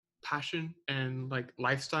passion and like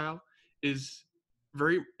lifestyle is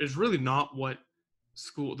is really not what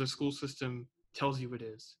the school system tells you it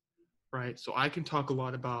is, right? So I can talk a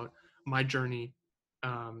lot about my journey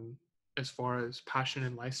um, as far as passion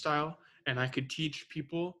and lifestyle, and I could teach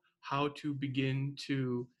people how to begin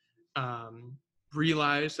to um,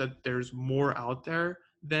 realize that there's more out there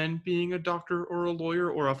than being a doctor or a lawyer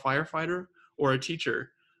or a firefighter or a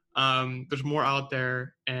teacher. There's more out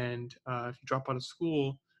there, and if you drop out of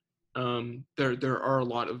school, there are a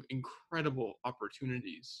lot of incredible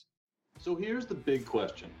opportunities. So here's the big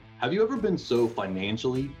question. Have you ever been so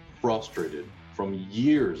financially frustrated from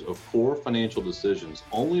years of poor financial decisions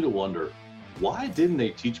only to wonder, why didn't they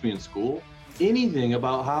teach me in school anything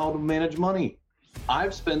about how to manage money?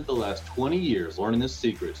 I've spent the last 20 years learning the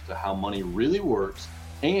secrets to how money really works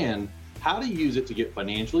and how to use it to get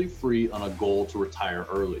financially free on a goal to retire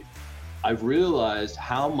early. I've realized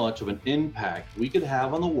how much of an impact we could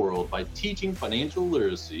have on the world by teaching financial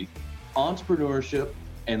literacy, entrepreneurship,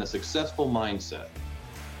 and a successful mindset.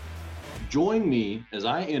 Join me as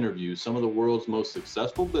I interview some of the world's most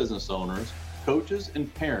successful business owners, coaches,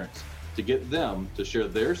 and parents to get them to share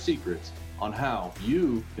their secrets on how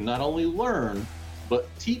you can not only learn, but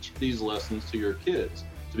teach these lessons to your kids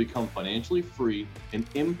to become financially free and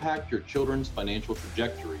impact your children's financial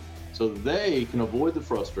trajectory so they can avoid the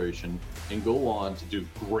frustration and go on to do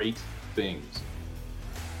great things.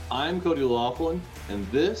 I'm Cody Laughlin, and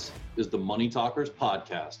this is the Money Talkers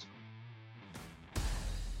podcast.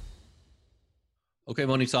 Okay,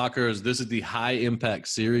 Money Talkers, this is the High Impact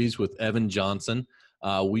Series with Evan Johnson.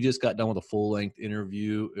 We just got done with a full-length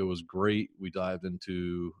interview. It was great. We dived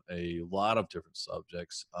into a lot of different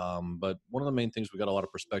subjects, but one of the main things, we got a lot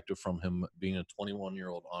of perspective from him being a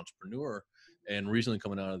 21-year-old entrepreneur and recently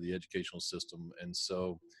coming out of the educational system. And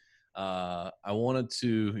so I wanted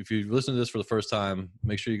to, if you listen to this for the first time,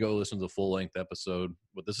 make sure you go listen to the full-length episode.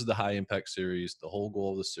 But this is the High Impact Series. The whole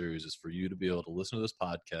goal of the series is for you to be able to listen to this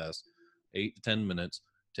podcast 8 to 10 minutes,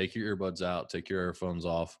 take your earbuds out, take your earphones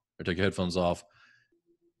off, or take your headphones off.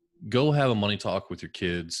 Go have a money talk with your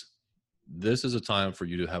kids. This is a time for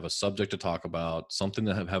you to have a subject to talk about, something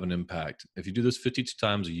that have an impact. If you do this 52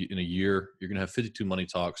 times in a year, you're going to have 52 money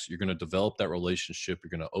talks. You're going to develop that relationship.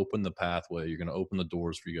 You're going to open the pathway. You're going to open the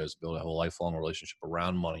doors for you guys to be able to have a lifelong relationship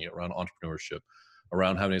around money, around entrepreneurship,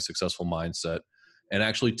 around having a successful mindset, and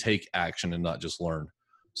actually take action and not just learn.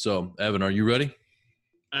 So, Evan, are you ready?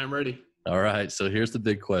 I'm ready. All right. So here's the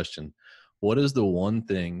big question. What is the one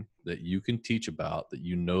thing that you can teach about that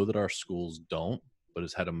you know that our schools don't, but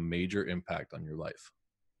has had a major impact on your life?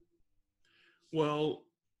 Well,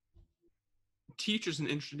 teach is an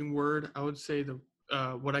interesting word. I would say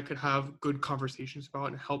what I could have good conversations about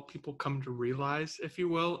and help people come to realize, if you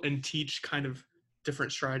will, and teach kind of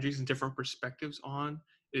different strategies and different perspectives on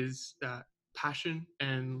is that passion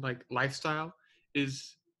and like lifestyle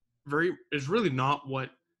is really not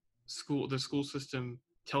what the school system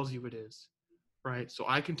tells you it is, right? So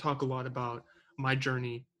I can talk a lot about my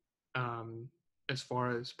journey as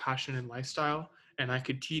far as passion and lifestyle, and I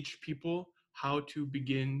could teach people how to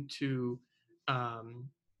begin to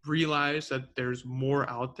realize that there's more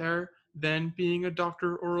out there than being a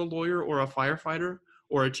doctor or a lawyer or a firefighter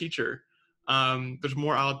or a teacher. There's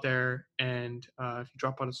more out there, and if you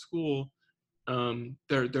drop out of school,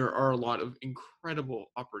 there are a lot of incredible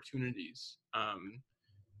opportunities.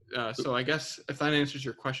 So I guess if that answers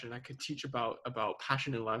your question, I could teach about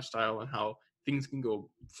passion and lifestyle and how things can go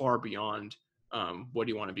far beyond what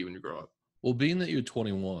do you want to be when you grow up. Well, being that you're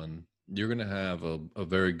 21, you're going to have a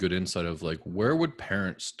very good insight of like, where would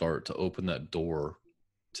parents start to open that door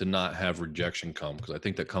to not have rejection come? Because I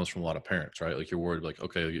think that comes from a lot of parents, right? Like you're worried, like,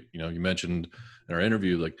 okay, you mentioned in our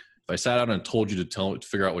interview, like if I sat down and told you to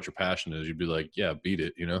figure out what your passion is, you'd be like, yeah, beat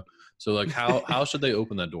it, So like how should they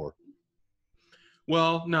open that door?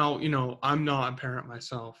 Well, now, I'm not a parent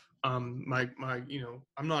myself. I'm not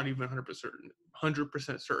even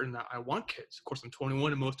 100% certain that I want kids. Of course, I'm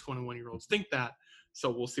 21 and most 21-year-olds think that. So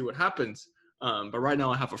we'll see what happens. But right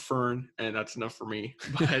now I have a fern and that's enough for me.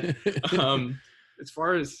 But as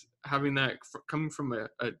far as having that coming from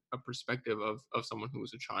a perspective of someone who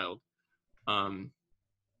was a child,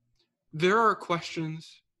 there are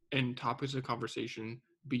questions and topics of conversation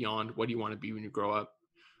beyond what do you want to be when you grow up.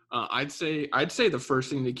 I'd say the first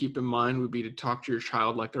thing to keep in mind would be to talk to your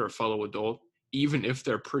child like they're a fellow adult, even if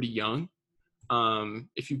they're pretty young.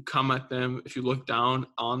 If you come at them, if you look down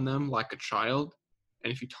on them like a child,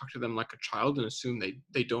 and if you talk to them like a child and assume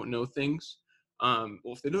they don't know things, well,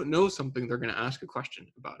 if they don't know something, they're going to ask a question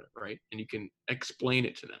about it, right? And you can explain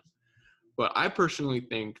it to them. But I personally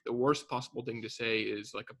think the worst possible thing to say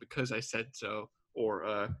is like a because I said so,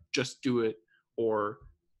 or just do it, or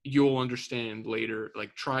you'll understand later.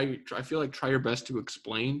 Like I feel like try your best to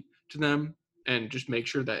explain to them, and just make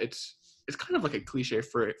sure that it's kind of like a cliche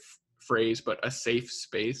phrase, but a safe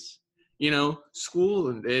space. School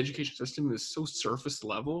and the education system is so surface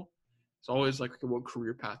level. It's always like, okay, what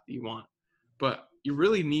career path do you want? But you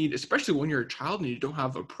really need, especially when you're a child and you don't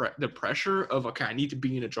have the pressure of, okay, I need to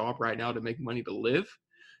be in a job right now to make money to live,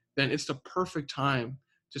 then it's the perfect time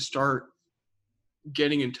to start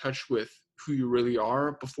getting in touch with who you really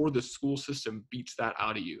are before the school system beats that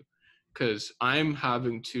out of you. Because I'm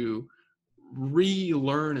having to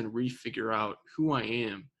relearn and refigure out who I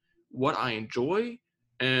am, what I enjoy,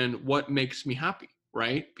 and what makes me happy,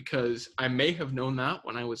 right? Because I may have known that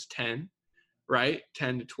when I was 10, right?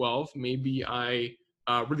 10 to 12. Maybe I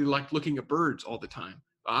really liked looking at birds all the time.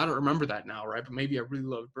 I don't remember that now, right? But maybe I really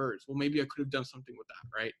loved birds. Well, maybe I could have done something with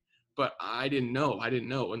that, right? But I didn't know.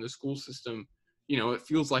 And the school system, it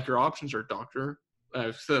feels like your options are doctor.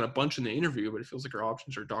 I've said a bunch in the interview, but it feels like your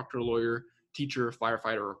options are doctor, lawyer, teacher,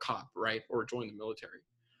 firefighter, or cop, right? Or join the military.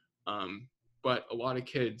 But a lot of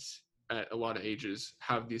kids at a lot of ages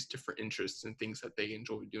have these different interests and things that they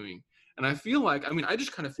enjoy doing. And I feel like, I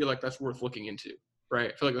just kind of feel like that's worth looking into,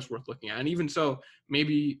 right? I feel like that's worth looking at. And even so,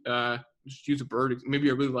 maybe just use a bird. Maybe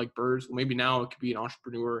I really like birds. Well, maybe now it could be an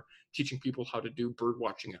entrepreneur teaching people how to do bird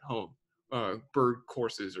watching at home, bird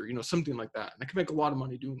courses, or, something like that. And I can make a lot of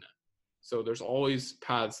money doing that. So there's always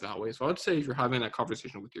paths that way. So I would say if you're having that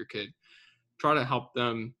conversation with your kid, try to help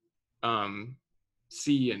them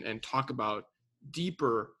see and talk about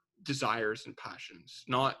deeper desires and passions.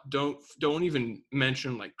 Don't even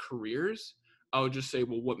mention like careers. I would just say,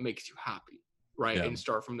 well, what makes you happy, right? Yeah. And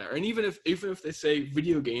start from there. And even if they say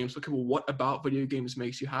video games, okay, well, what about video games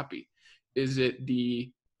makes you happy? Is it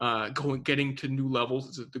the getting to new levels?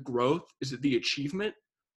 Is it the growth? Is it the achievement?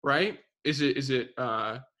 Right? Is it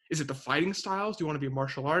the fighting styles? Do you want to be a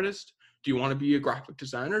martial artist? Do you want to be a graphic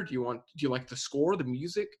designer? Do you like the score, the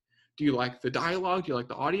music? Do you like the dialogue? Do you like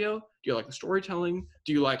the audio? Do you like the storytelling?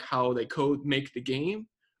 Do you like how they make the game?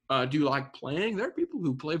 Do you like playing? There are people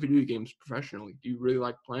who play video games professionally. Do you really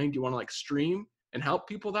like playing? Do you want to like stream and help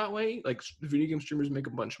people that way? Like video game streamers make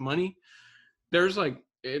a bunch of money.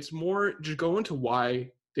 It's more just go into why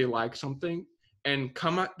they like something and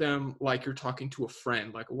come at them like you're talking to a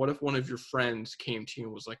friend. Like, what if one of your friends came to you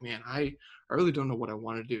and was like, man, I really don't know what I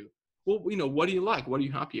want to do. Well, what do you like? What are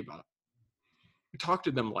you happy about? Talk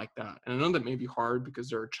to them like that. And I know that may be hard because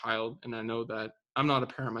they're a child, and I know that I'm not a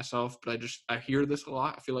parent myself, but I hear this a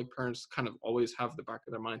lot. I feel like parents kind of always have the back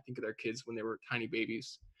of their mind, think of their kids when they were tiny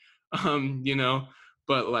babies.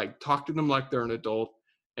 But like talk to them like they're an adult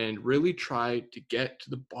and really try to get to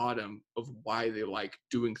the bottom of why they like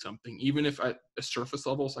doing something, even if at a surface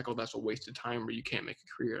level it's like, oh, that's a waste of time, or you can't make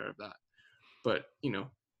a career out of that. But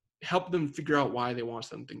help them figure out why they want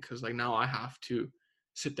something, because like now I have to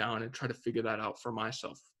sit down and try to figure that out for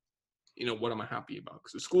myself. What am I happy about?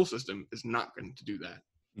 Because the school system is not going to do that.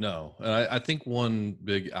 No, and I think one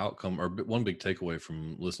big outcome or one big takeaway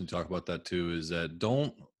from listening to talk about that too is that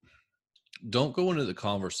don't go into the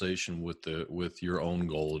conversation with your own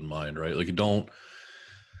goal in mind, right? Like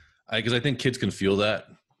because I think kids can feel that.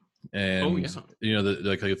 And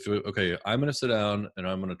okay, I'm going to sit down and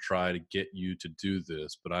I'm going to try to get you to do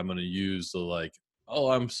this, but I'm going to use the like,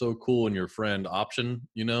 oh, I'm so cool and your friend option,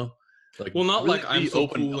 like, well, not really like I'm so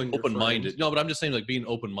cool and open-minded. No, but I'm just saying like being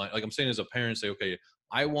open-minded. Like I'm saying as a parent, say, okay,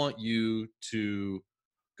 I want you to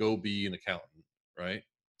go be an accountant, right?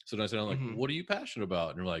 So then I said, I'm like, what are you passionate about?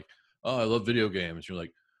 And you're like, oh, I love video games. You're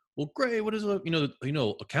like, well, great. What is it?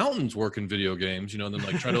 Accountants work in video games, and then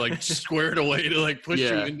like try to like square it away to like push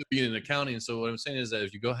you into being an accounting. And so what I'm saying is that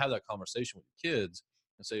if you go have that conversation with your kids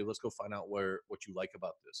and say, let's go find out what you like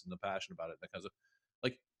about this and the passion about it, that kind of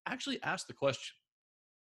like actually ask the question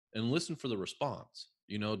and listen for the response.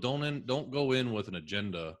 Don't go in with an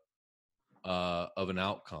agenda of an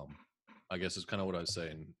outcome. I guess is kind of what I was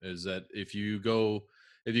saying, is that if you go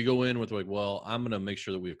in with like, well, I'm going to make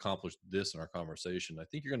sure that we accomplish this in our conversation, I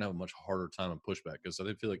think you're going to have a much harder time on pushback, because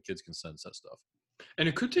I feel like kids can sense that stuff. And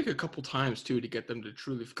it could take a couple times too to get them to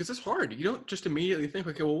truly, because it's hard. You don't just immediately think,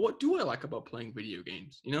 okay, well, what do I like about playing video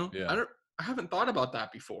games? Yeah. I haven't thought about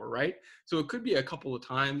that before, right? So it could be a couple of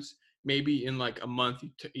times. Maybe in like a month,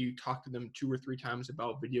 you talk to them 2 or 3 times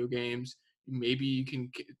about video games. Maybe you can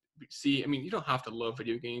see. You don't have to love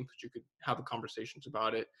video games, but you could have conversations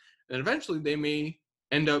about it, and eventually they may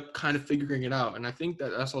end up kind of figuring it out. And I think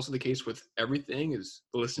that that's also the case with everything, is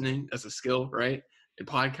listening as a skill, right? In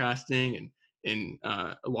podcasting and in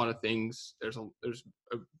a lot of things, there's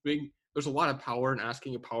a lot of power in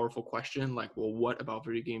asking a powerful question like, well, what about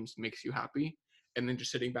video games makes you happy? and then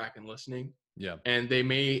just sitting back and listening. Yeah. And it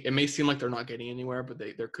may seem like they're not getting anywhere, but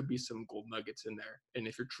there could be some gold nuggets in there. And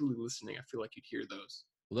if you're truly listening, I feel like you'd hear those.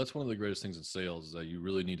 Well, that's one of the greatest things in sales is that you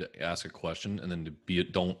really need to ask a question and then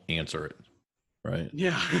don't answer it. Right.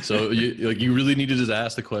 Yeah. So you really need to just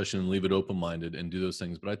ask the question and leave it open-minded and do those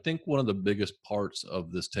things. But I think one of the biggest parts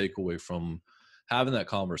of this takeaway from having that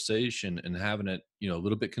conversation and having it, a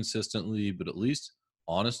little bit consistently, but at least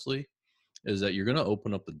honestly, is that you're going to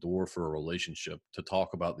open up the door for a relationship to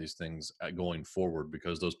talk about these things going forward,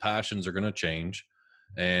 because those passions are going to change.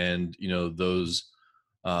 And, those,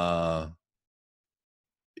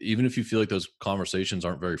 even if you feel like those conversations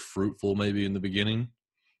aren't very fruitful, maybe in the beginning,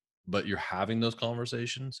 but you're having those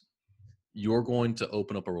conversations, you're going to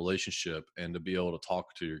open up a relationship and to be able to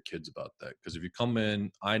talk to your kids about that. Because if you come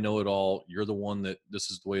in, I know it all, you're the one that this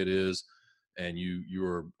is the way it is, and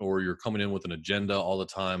you're coming in with an agenda all the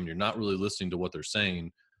time, and you're not really listening to what they're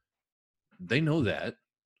saying, they know that,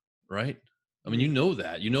 right? I mean,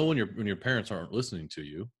 that, when your parents aren't listening to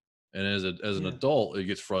you. And as an adult, it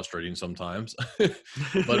gets frustrating sometimes,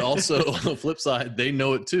 but also on the flip side, they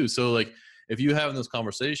know it too. So like, if you have those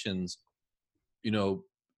conversations,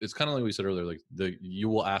 it's kind of like we said earlier, like you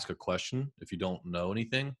will ask a question if you don't know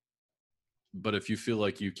anything, but if you feel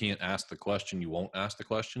like you can't ask the question, you won't ask the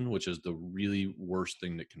question, which is the really worst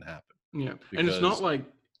thing that can happen. Yeah. Because, and it's not like,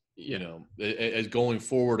 as going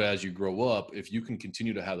forward, as you grow up, if you can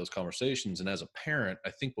continue to have those conversations, and as a parent,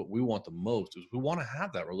 I think what we want the most is we want to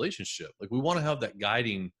have that relationship. Like we want to have that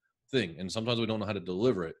guiding thing. And sometimes we don't know how to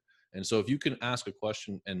deliver it. And so if you can ask a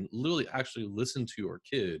question and literally actually listen to your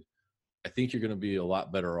kid, I think you're going to be a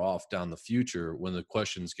lot better off down the future when the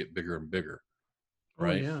questions get bigger and bigger,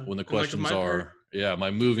 right? Oh, yeah. When the questions am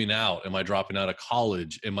I moving out? Am I dropping out of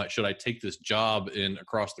college? Should I take this job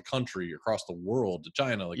across the country, across the world to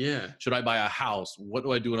China? Like, should I buy a house? What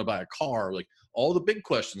do I do when I buy a car? Like all the big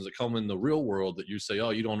questions that come in the real world that you say,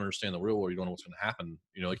 oh, you don't understand the real world. You don't know what's going to happen.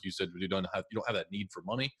 Like you said, you don't have that need for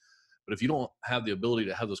money. But if you don't have the ability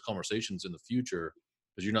to have those conversations in the future,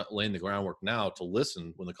 because you're not laying the groundwork now to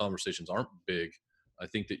listen when the conversations aren't big, I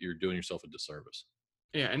think that you're doing yourself a disservice.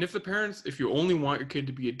 Yeah. And if you only want your kid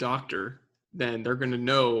to be a doctor, then they're going to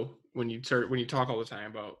know when you talk all the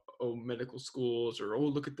time about, medical schools, or,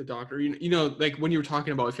 look at the doctor, like when you were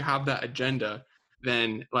talking about, if you have that agenda,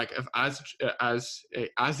 then like as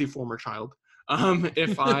the former child,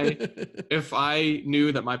 if I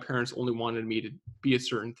knew that my parents only wanted me to be a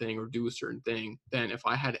certain thing or do a certain thing, then if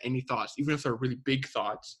I had any thoughts, even if they're really big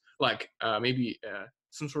thoughts, like maybe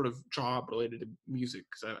some sort of job related to music,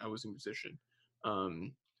 because I was a musician,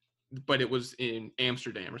 but it was in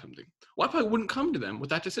Amsterdam or something, well, I probably wouldn't come to them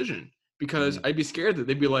with that decision, because I'd be scared that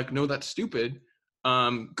they'd be like, no, that's stupid.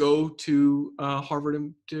 Go to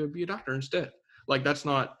Harvard to be a doctor instead. Like, that's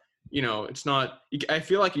not, it's not, I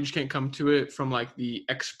feel like you just can't come to it from like the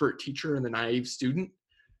expert teacher and the naive student.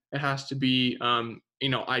 It has to be, I'm a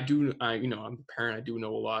parent, I do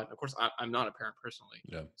know a lot. Of course, I'm not a parent personally.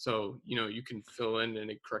 Yeah. So, you can fill in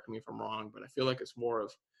and correct me if I'm wrong, but I feel like it's more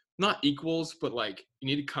of not equals, but like you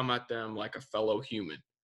need to come at them like a fellow human,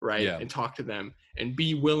 right? Yeah. And talk to them and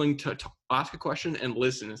be willing to ask a question and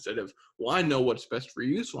listen, instead of, well, I know what's best for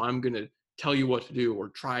you, so I'm going to tell you what to do or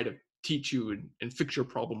try to teach you and fix your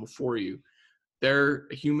problem for you. They're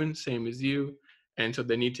a human, same as you. And so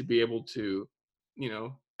they need to be able to,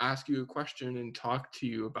 ask you a question and talk to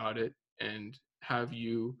you about it and have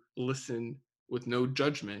you listen with no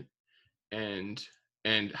judgment and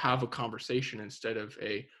have a conversation, instead of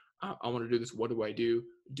I want to do this. What do I do?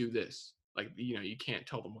 Do this. Like, you can't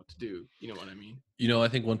tell them what to do. You know what I mean? I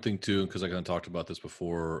think one thing too, because I kind of talked about this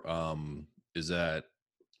before, is that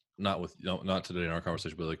not today in our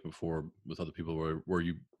conversation, but like before with other people, where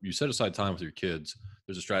you set aside time with your kids.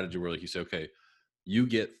 There's a strategy where like you say, okay, you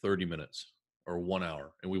get 30 minutes or 1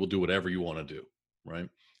 hour and we will do whatever you want to do. Right.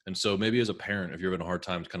 And so maybe as a parent, if you're having a hard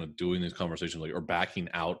time kind of doing these conversations, like, or backing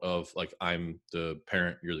out of like, I'm the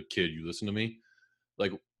parent, you're the kid, you listen to me,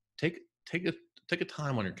 like take a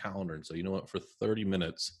time on your calendar and say, you know what, for 30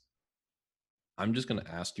 minutes, I'm just going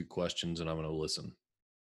to ask you questions and I'm going to listen.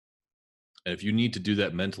 And if you need to do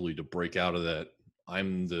that mentally to break out of that,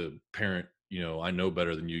 I'm the parent, I know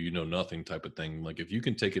better than you, you know nothing type of thing. Like if you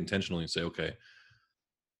can take intentionally and say, okay,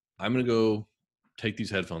 I'm going to go take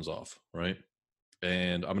these headphones off, right?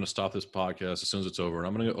 And I'm going to stop this podcast as soon as it's over. And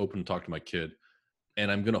I'm going to go open and talk to my kid.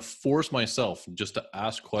 And I'm going to force myself just to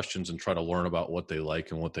ask questions and try to learn about what they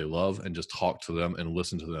like and what they love, and just talk to them and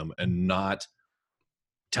listen to them, and not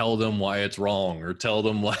tell them why it's wrong or tell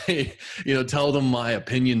them why, tell them my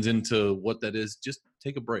opinions into what that is. Just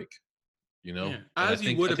take a break, Yeah. I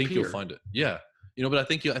think you'll find it. Yeah. But I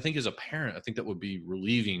think as a parent, I think that would be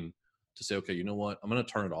relieving to say, okay, you know what, I'm going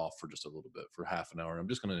to turn it off for just a little bit, for half an hour, and I'm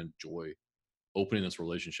just going to enjoy opening this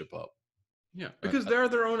relationship up. Yeah, because they're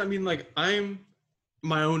their own. I mean, like, I'm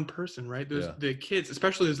my own person, right? The kids,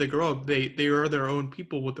 especially as they grow up, they are their own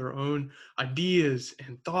people with their own ideas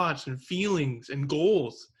and thoughts and feelings and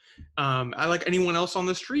goals. I like anyone else on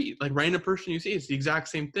the street, like random person you see, it's the exact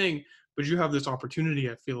same thing, but you have this opportunity,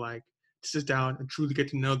 I feel like, to sit down and truly get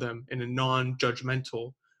to know them in a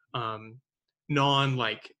non-judgmental,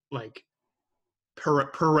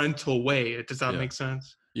 parental way. Does that make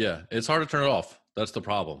sense? Yeah, it's hard to turn it off. That's the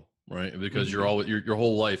problem, right? Because your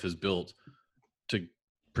whole life is built to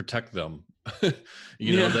protect them.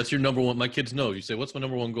 That's your number one. My kids know. You say, "What's my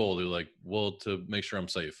number one goal?" They're like, "Well, to make sure I'm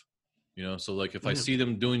safe." So like if I see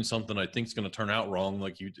them doing something I think is going to turn out wrong,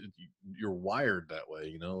 like you're wired that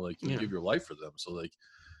way. Like you give your life for them. So like,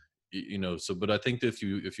 but I think that if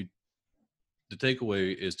you the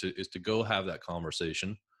takeaway is to go have that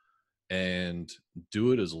conversation and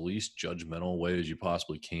do it as least judgmental way as you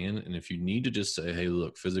possibly can. And if you need to just say, hey,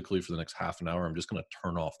 look, physically for the next half an hour, I'm just going to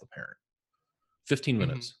turn off the parent. 15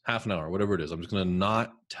 minutes, half an hour, whatever it is. I'm just going to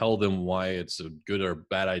not tell them why it's a good or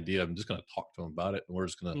bad idea. I'm just going to talk to them about it. And we're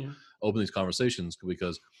just going to open these conversations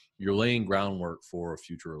because you're laying groundwork for a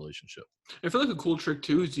future relationship. I feel like a cool trick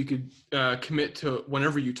too is you could commit to,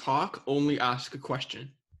 whenever you talk, only ask a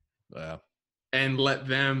question. Yeah. And let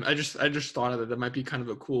them, I just thought of it. That might be kind of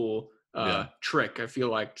a cool trick, I feel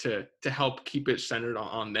like, to help keep it centered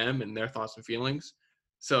on them and their thoughts and feelings.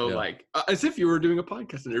 So like as if you were doing a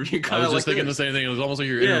podcast interview. I was just thinking the same thing. It was almost like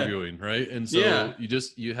you're interviewing, right? And so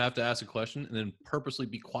you have to ask a question and then purposely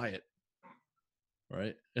be quiet,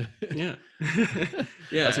 right? Yeah.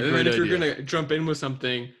 That's a great idea. If you're gonna jump in with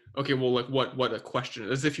something, okay, well, like what a question,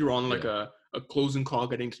 as if you were on like a closing call,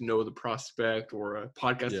 getting to know the prospect, or a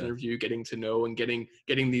podcast interview, getting to know and getting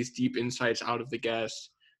these deep insights out of the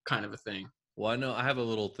guest, kind of a thing. Well, I know I have a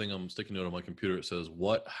little thing I'm sticking note on my computer. It says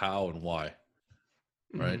what, how, and why.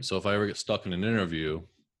 Right. So if I ever get stuck in an interview,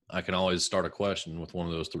 I can always start a question with one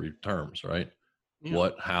of those three terms, right? Yeah.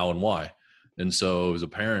 What, how, and why. And so as a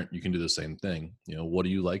parent, you can do the same thing. What do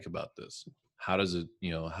you like about this? How does it,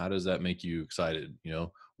 how does that make you excited?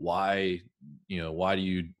 Why do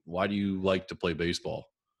you like to play baseball?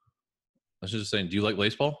 I was just saying, do you like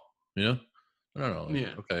baseball? I don't know.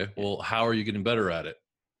 Yeah. Okay. Well, how are you getting better at it?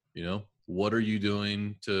 What are you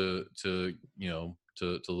doing to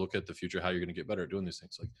look at the future, how you're going to get better at doing these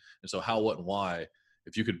things. And so how, what, and why,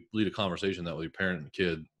 if you could lead a conversation that with your parent and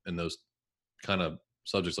kid and those kind of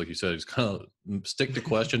subjects, like you said, just kind of stick to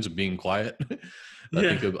questions and being quiet.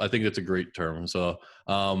 I think that's a great term. So,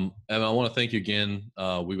 and I want to thank you again.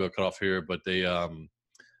 We got cut off here, but they,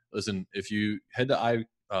 listen, if you head to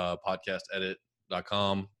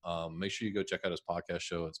podcastedit.com, make sure you go check out his podcast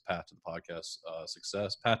show. It's Path to Podcast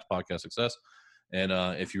Success. And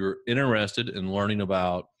if you're interested in learning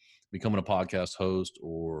about becoming a podcast host,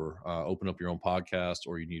 or open up your own podcast,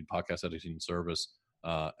 or you need podcast editing service,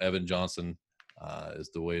 Evan Johnson is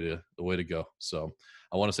the way to go. So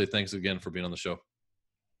I want to say thanks again for being on the show.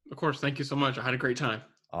 Of course. Thank you so much. I had a great time.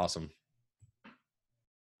 Awesome.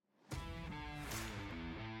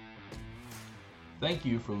 Thank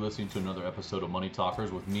you for listening to another episode of Money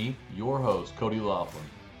Talkers with me, your host, Cody Laughlin.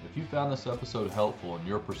 If you found this episode helpful in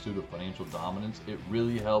your pursuit of financial dominance, it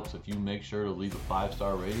really helps if you make sure to leave a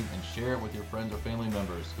 5-star rating and share it with your friends or family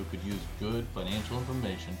members who could use good financial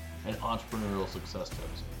information and entrepreneurial success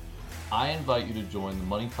tips. I invite you to join the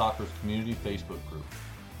Money Talkers community Facebook group.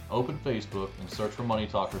 Open Facebook and search for Money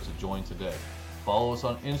Talkers to join today. Follow us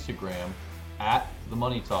on Instagram @The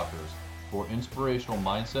Money Talkers for inspirational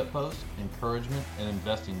mindset posts, encouragement, and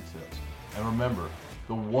investing tips. And remember,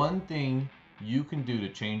 the one thing you can do to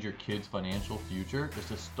change your kids' financial future is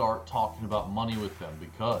to start talking about money with them,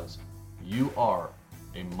 because you are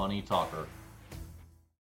a money talker